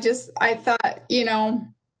thought, you know,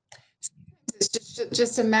 it's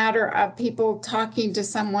just a matter of people talking to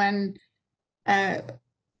someone directly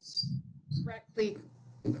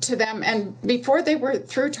to them. And before they were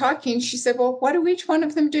through talking, she said, "Well, what do each one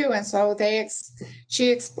of them do?" And so the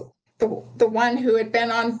one who had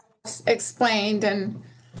been on explained, and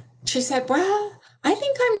she said, "Well, I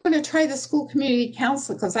think I'm going to try the school community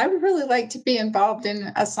council because I would really like to be involved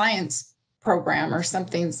in a science program or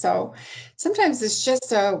something." So sometimes it's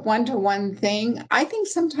just a one-to-one thing. I think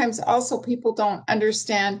sometimes also people don't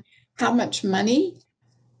understand how much money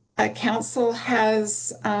a council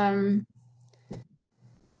has.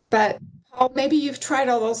 But Paul, maybe you've tried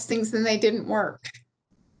all those things and they didn't work.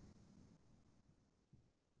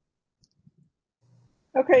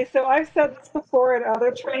 Okay, so I've said this before in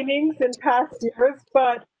other trainings in past years,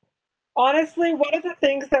 but honestly, one of the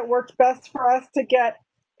things that worked best for us to get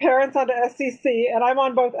parents onto SCC, and I'm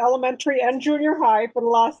on both elementary and junior high for the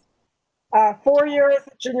last 4 years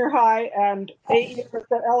at junior high and 8 years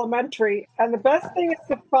at elementary. And the best thing is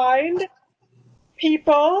to find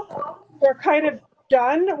people they're kind of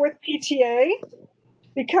done with PTA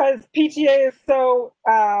because PTA is so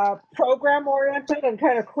program oriented and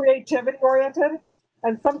kind of creativity oriented.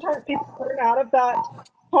 And sometimes people burn out of that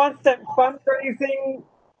constant fundraising,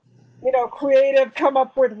 creative, come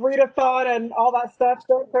up with read-a-thon and all that stuff.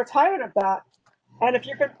 They're tired of that. And if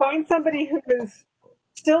you can find somebody who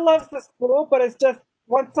still loves the school, but is just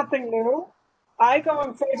wants something new, I go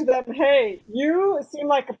and say to them, hey, you seem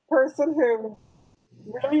like a person who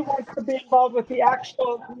really wants to be involved with the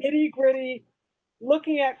actual nitty gritty,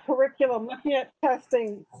 looking at curriculum, looking at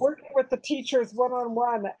testing, working with the teachers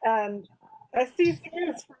one-on-one, and SCC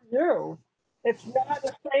is for you. It's not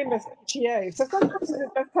the same as PTA. So sometimes it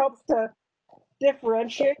just helps to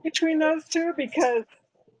differentiate between those two because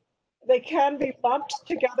they can be lumped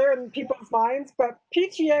together in people's minds, but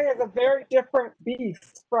PTA is a very different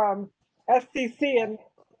beast from SCC. And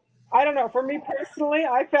I don't know, for me personally,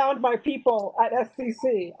 I found my people at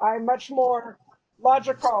SCC. I'm much more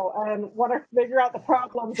logical and want to figure out the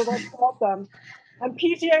problems and then solve them. And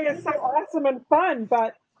PTA is so awesome and fun,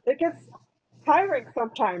 but it gets tiring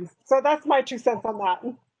sometimes. So that's my 2 cents on that.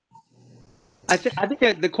 I think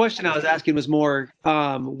that the question I was asking was more,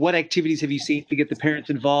 what activities have you seen to get the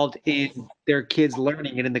parents involved in their kids'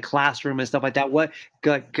 learning and in the classroom and stuff like that?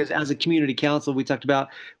 Because as a community council, we talked about,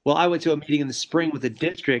 well, I went to a meeting in the spring with the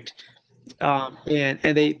district, and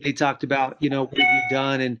they talked about, what have you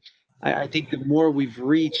done? And I think the more we've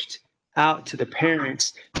reached out to the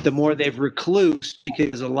parents, the more they've reclused,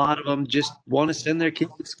 because a lot of them just want to send their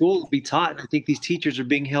kids to school to be taught. And I think these teachers are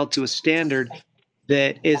being held to a standard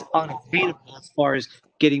that is unattainable as far as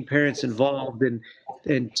getting parents involved and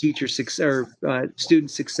teacher success or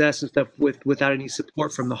student success and stuff without any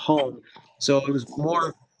support from the home. So it was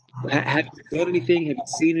more, have you done anything? Have you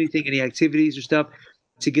seen anything, any activities or stuff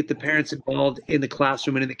to get the parents involved in the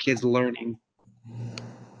classroom and in the kids' learning?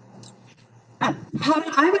 Paul,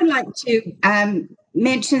 I would like to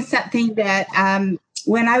mention something that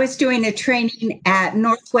when I was doing a training at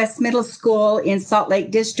Northwest Middle School in Salt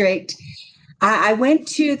Lake District, I went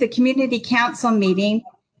to the community council meeting,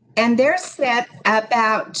 and there sat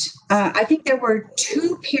about, I think there were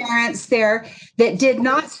 2 parents there that did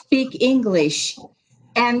not speak English.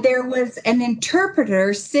 And there was an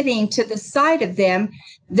interpreter sitting to the side of them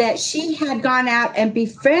that she had gone out and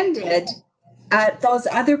befriended those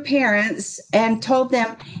other parents and told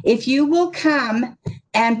them, if you will come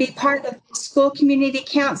and be part of the school community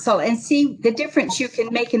council and see the difference you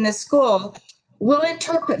can make in the school, we'll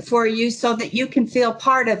interpret for you so that you can feel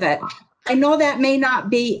part of it. I know that may not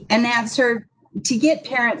be an answer to get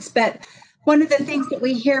parents, but one of the things that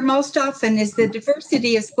we hear most often is the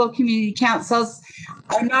diversity of school community councils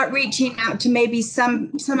are not reaching out to maybe some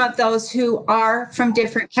of those who are from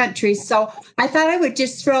different countries. So I thought I would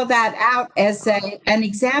just throw that out as an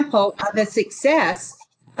example of a success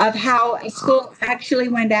of how a school actually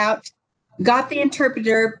went out, got the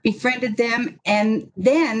interpreter, befriended them, and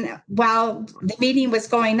then while the meeting was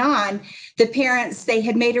going on, the parents, they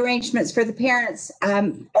had made arrangements for the parents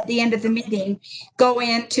at the end of the meeting, go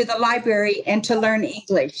into the library and to learn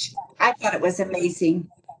English. I thought it was amazing.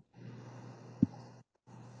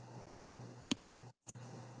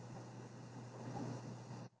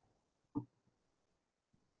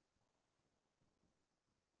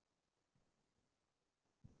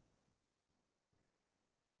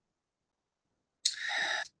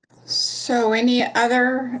 So any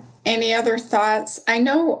other thoughts? I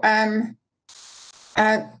know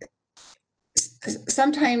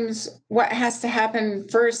sometimes what has to happen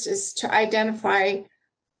first is to identify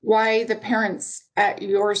why the parents at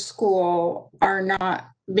your school are not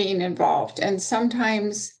being involved. And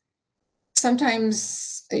sometimes, that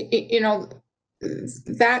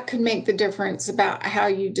could make the difference about how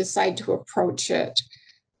you decide to approach it.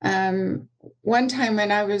 One time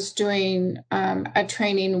when I was doing a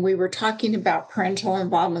training, we were talking about parental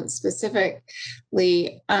involvement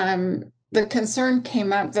specifically. The concern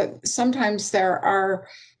came up that sometimes there are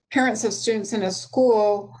parents of students in a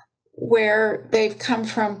school where they've come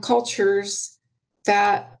from cultures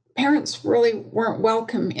that parents really weren't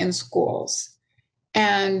welcome in schools.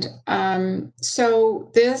 And so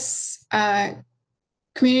this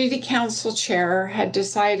community council chair had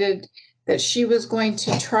decided that she was going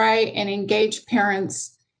to try and engage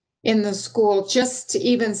parents in the school just to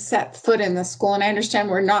even set foot in the school. And I understand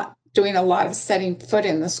we're not doing a lot of setting foot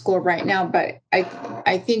in the school right now, but I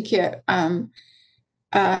think it's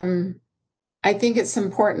an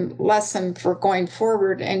important lesson for going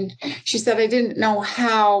forward. And she said, I didn't know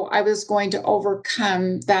how I was going to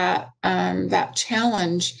overcome that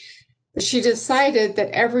challenge. But she decided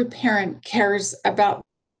that every parent cares about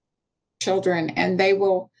children and they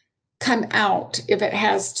will come out if it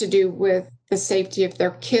has to do with the safety of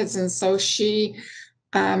their kids. And so she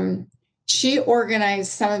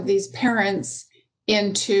organized some of these parents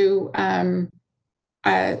into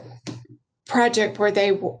a project where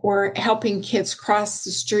they were helping kids cross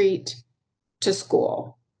the street to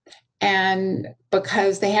school. And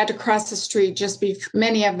because they had to cross the street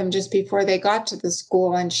many of them just before they got to the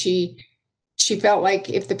school, and she felt like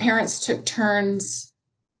if the parents took turns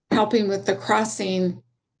helping with the crossing,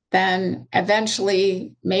 then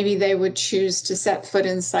eventually maybe they would choose to set foot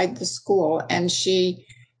inside the school. And she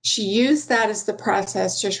used that as the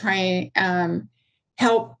process to try and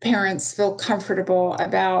help parents feel comfortable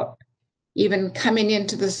about even coming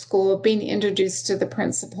into the school, being introduced to the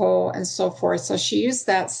principal, and so forth. So she used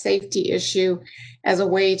that safety issue as a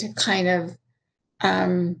way to kind of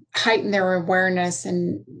heighten their awareness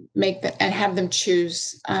and have them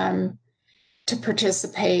choose to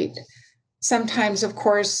participate. Sometimes, of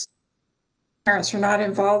course, parents are not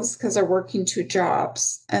involved because they're working 2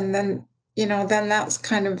 jobs, and then that's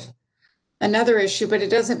kind of another issue. But it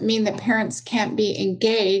doesn't mean that parents can't be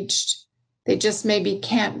engaged. They just maybe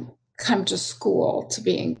can't come to school to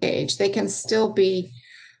be engaged. They can still be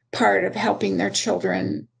part of helping their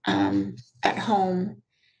children at home.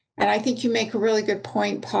 And I think you make a really good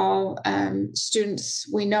point, Paul. Students,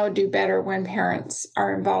 we know, do better when parents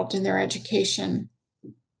are involved in their education.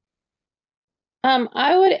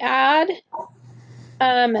 I would add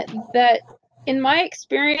that in my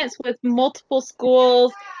experience with multiple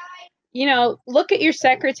schools, look at your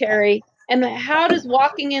secretary and how does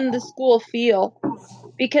walking in the school feel?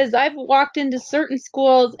 Because I've walked into certain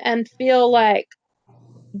schools and feel like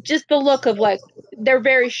just the look of like, they're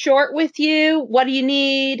very short with you. What do you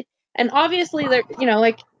need? And obviously they're,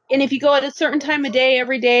 and if you go at a certain time of day,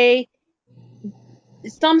 every day,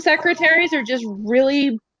 some secretaries are just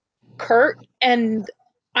really curt and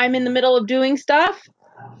I'm in the middle of doing stuff.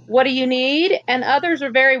 What do you need? And others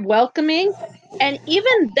are very welcoming. And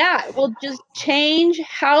even that will just change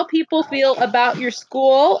how people feel about your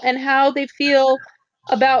school and how they feel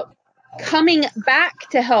about coming back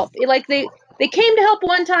to help. Like they came to help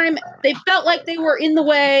one time, they felt like they were in the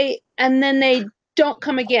way, and then they don't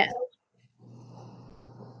come again.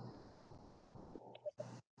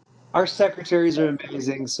 Our secretaries are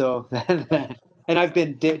amazing. So, and I've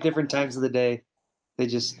been different times of the day. They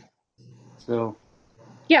just so.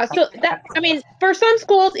 Yeah, so that, I mean, for some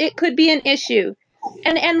schools it could be an issue.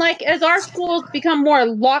 And like as our schools become more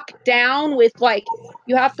locked down with like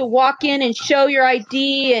you have to walk in and show your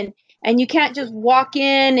ID and you can't just walk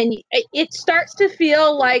in and it starts to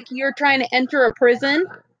feel like you're trying to enter a prison.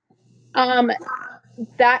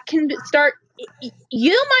 That can start,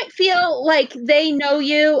 you might feel like they know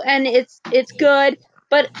you and it's good,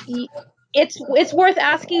 but it's worth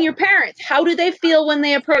asking your parents, how do they feel when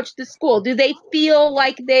they approach the school? Do they feel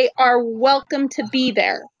like they are welcome to be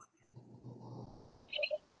there?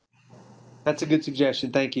 That's a good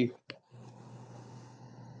suggestion. Thank you.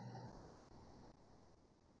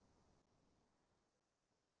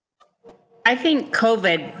 I think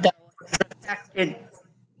COVID, though, has affected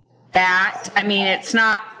that. I mean, it's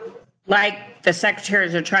not like the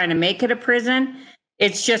secretaries are trying to make it a prison.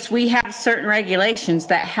 It's just we have certain regulations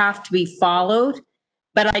that have to be followed.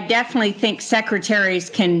 But I definitely think secretaries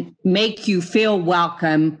can make you feel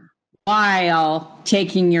welcome while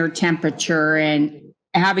taking your temperature and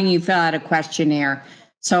having you fill out a questionnaire.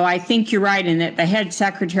 So I think you're right in that the head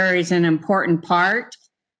secretary is an important part,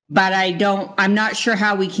 but I'm not sure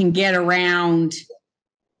how we can get around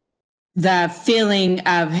the feeling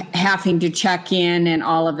of having to check in and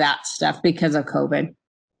all of that stuff because of COVID.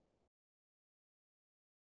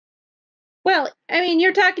 Well, I mean,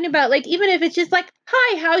 you're talking about like, even if it's just like,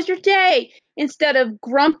 hi, how's your day? Instead of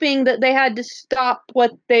grumping that they had to stop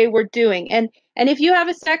what they were doing. And if you have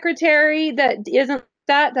a secretary that isn't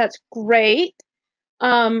that's great.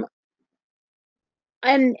 And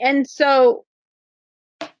so,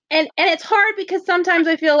 and it's hard because sometimes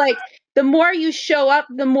I feel like the more you show up,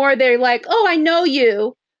 the more they're like, oh, I know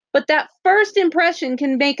you. But that first impression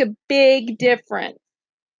can make a big difference.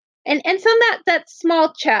 And some that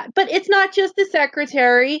small chat, but it's not just the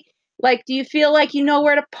secretary. Like, do you feel like you know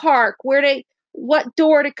where to park, what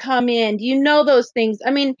door to come in? Do you know those things?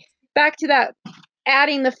 I mean, back to that,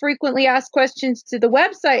 adding the frequently asked questions to the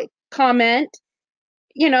website comment,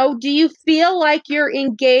 do you feel like you're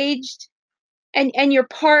engaged and you're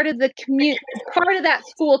part of the part of that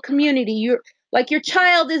school community? You're like, your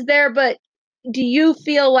child is there, but do you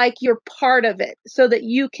feel like you're part of it so that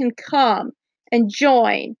you can come and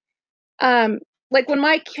join? Like when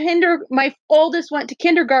my oldest went to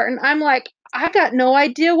kindergarten, I'm like, I got no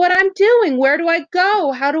idea what I'm doing. Where do I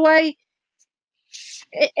go? How do I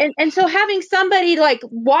and so having somebody like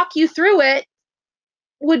walk you through it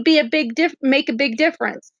would be make a big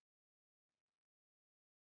difference.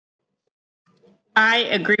 I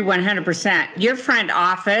agree 100%. Your front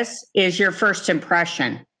office is your first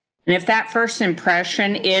impression. And if that first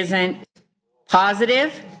impression isn't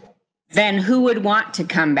positive, then who would want to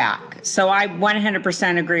come back? So I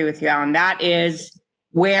 100% agree with you, Ellen. That is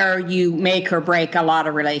where you make or break a lot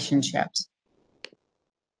of relationships.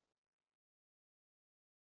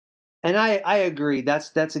 And I agree.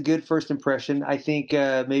 That's a good first impression. I think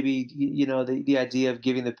maybe the idea of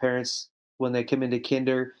giving the parents when they come into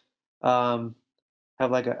kinder have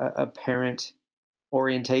like a parent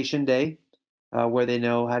orientation day where they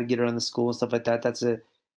know how to get around the school and stuff like that.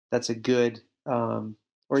 That's a good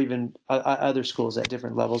or even other schools at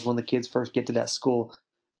different levels when the kids first get to that school.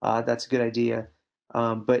 That's a good idea.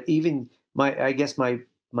 But even I guess my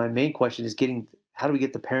main question is how do we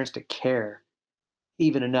get the parents to care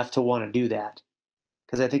even enough to want to do that?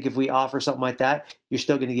 Because I think if we offer something like that, you're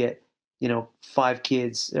still going to get 5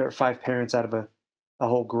 kids or 5 parents out of a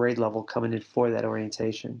whole grade level coming in for that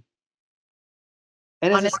orientation.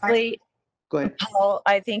 And Honestly, go ahead. Paul,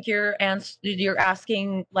 I think you're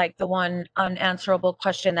asking like the one unanswerable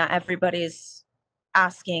question that everybody's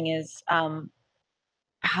asking is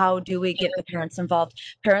how do we get the parents involved?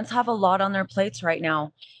 Parents have a lot on their plates right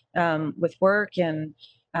now with work, and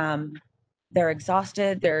they're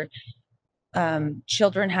exhausted. Their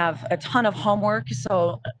children have a ton of homework.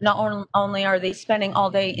 So not only are they spending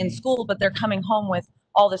all day in school, but they're coming home with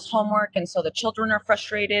all this homework. And so the children are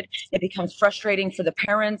frustrated. It becomes frustrating for the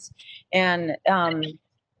parents. And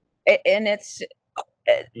it's,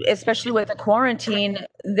 especially with the quarantine,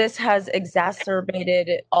 this has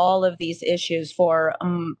exacerbated all of these issues for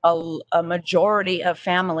a majority of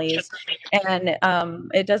families. And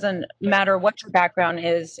it doesn't matter what your background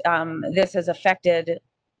is, this has affected,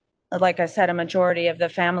 like I said, a majority of the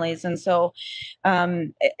families. And so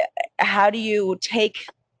how do you take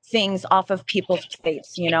things off of people's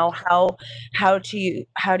plates? How do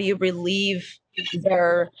you relieve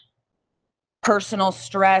their personal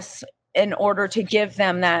stress in order to give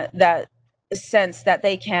them that sense that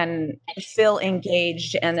they can feel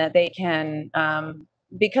engaged and that they can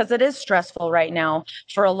because it is stressful right now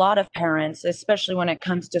for a lot of parents, especially when it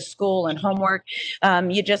comes to school and homework.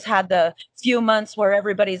 You just had the few months where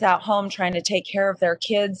everybody's at home trying to take care of their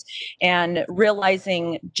kids and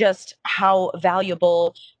realizing just how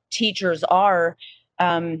valuable teachers are.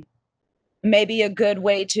 Maybe a good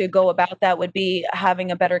way to go about that would be having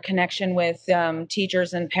a better connection with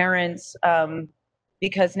teachers and parents,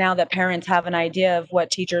 because now that parents have an idea of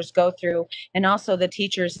what teachers go through, and also the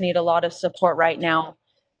teachers need a lot of support right now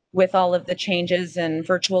with all of the changes and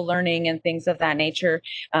virtual learning and things of that nature.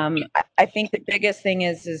 I think the biggest thing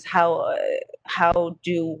is how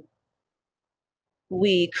do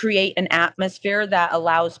we create an atmosphere that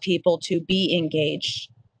allows people to be engaged?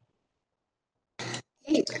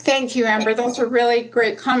 Thank you, Amber. Those are really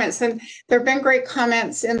great comments. And there have been great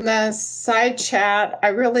comments in the side chat. I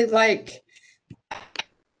really like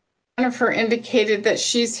Jennifer indicated that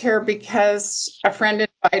she's here because a friend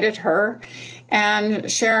invited her.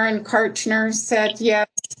 And Sharon Karchner said, yes,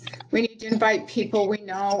 we need to invite people we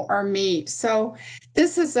know or meet. So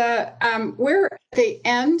this is we're at the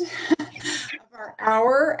end of our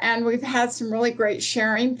hour, and we've had some really great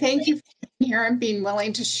sharing. Thank you for being here and being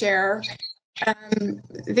willing to share.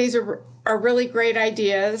 These are really great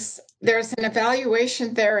ideas. There's an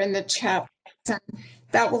evaluation there in the chat, and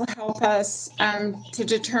that will help us to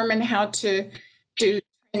determine how to do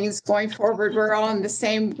trainings going forward. We're all in the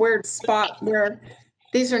same weird spot where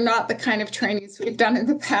these are not the kind of trainings we've done in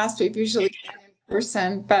the past. We've usually done in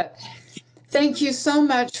person, but thank you so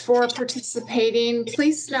much for participating.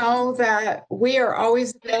 Please know that we are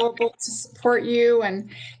always available to support you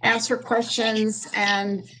and answer questions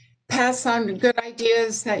and pass on good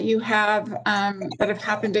ideas that you have that have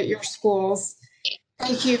happened at your schools.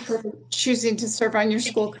 Thank you for choosing to serve on your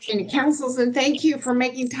school community councils, and thank you for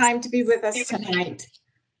making time to be with us tonight.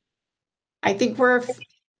 I think we're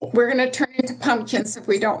going to turn into pumpkins if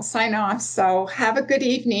we don't sign off, so have a good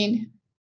evening.